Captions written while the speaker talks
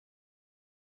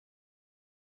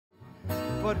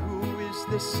But who is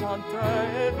this Santa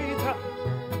Evita?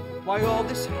 Why all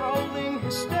this howling,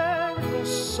 hysterical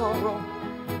sorrow?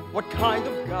 What kind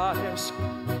of goddess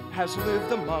has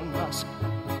lived among us?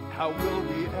 How will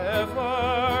we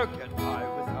ever get by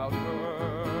without her?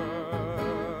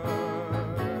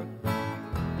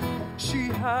 She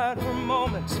had her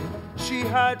moments, she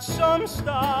had some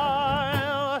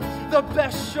style. The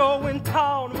best show in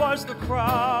town was the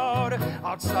crowd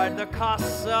outside the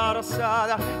Casa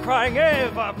Rosada crying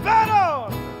Eva Beto!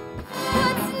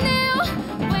 What's new?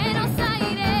 Buenos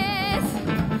Aires.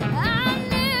 I'm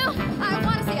new. I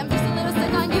want to say I'm just a little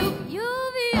sick on you.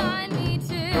 You'll be on me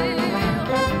too.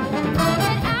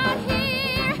 Get out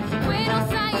here,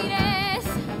 Buenos Aires.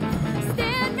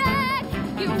 Stand back.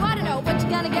 You want to know what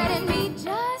you're gonna get in me.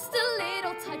 Just a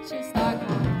little touch of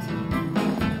Starcourt.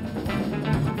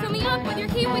 Fill me up with your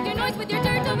heat, with your noise, with your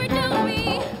dirt, overdo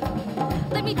me.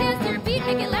 Let me dance to your beat,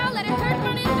 make it loud, let it hurt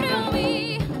running through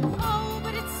me. Oh,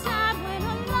 but it's sad when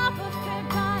a love affair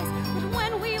dies. But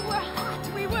when we were hot,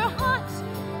 we were hot.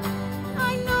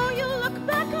 I know you look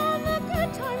back on the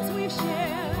good times we've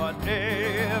shared. But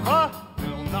Eva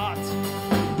will not.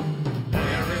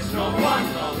 There is no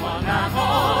one at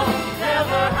all.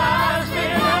 Never has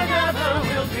been or never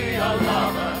will be a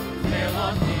lover.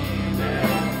 Melodine,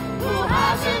 who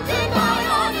hasn't denied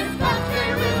on in fact they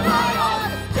rely on.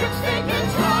 Chicks they can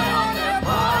try on their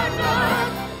partner.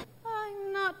 I'm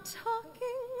not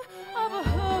talking of a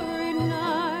hurried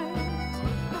night,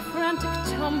 a frantic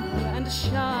tumble and a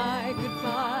shy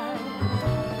goodbye,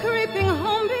 creeping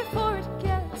home before it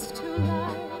gets too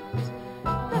light.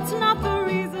 That's not the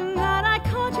reason that I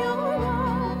caught your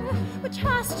eye, which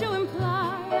has to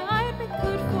imply I'd be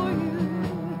good for you.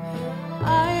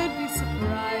 I'd be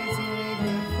surprisingly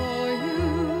good for you.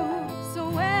 So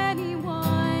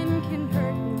anyone can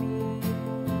hurt me,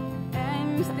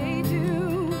 and they do.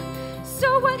 So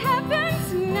what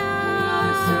happens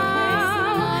now?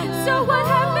 So what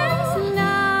happens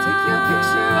now? Take your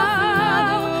picture of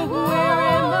another. Where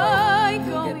am I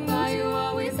going? Goodbye, you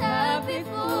always have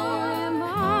before. Where am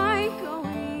I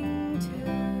going to?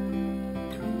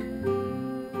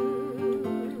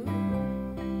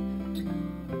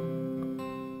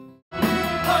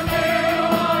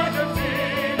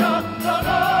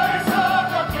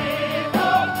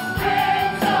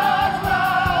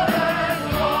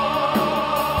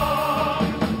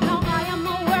 Now I am a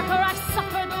worker, I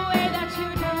suffer the way that you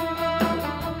do.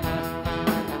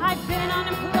 I've been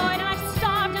unemployed and I've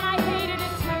starved and I hated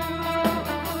it too.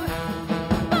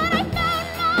 But I found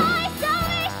my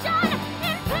salvation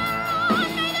in Peron,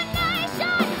 made a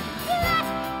nation. Let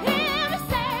him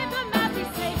save them as he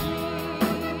saved me.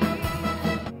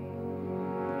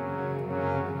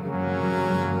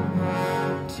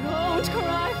 Don't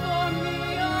cry for me,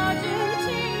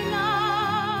 Argentina.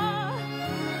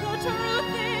 The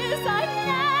truth is I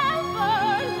never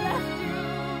left you.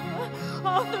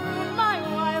 All through my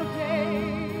wild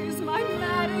days, my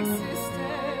mad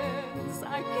existence,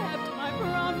 I kept my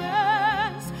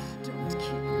promise. Don't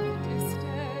keep your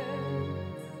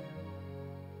distance.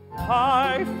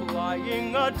 High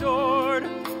flying adored,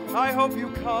 I hope you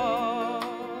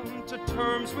come to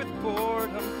terms with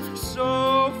boredom.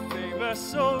 So famous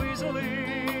so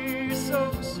easily,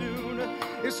 so soon,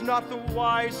 is not the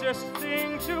wisest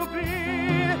thing to be.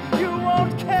 You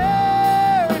won't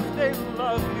care if they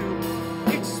love you,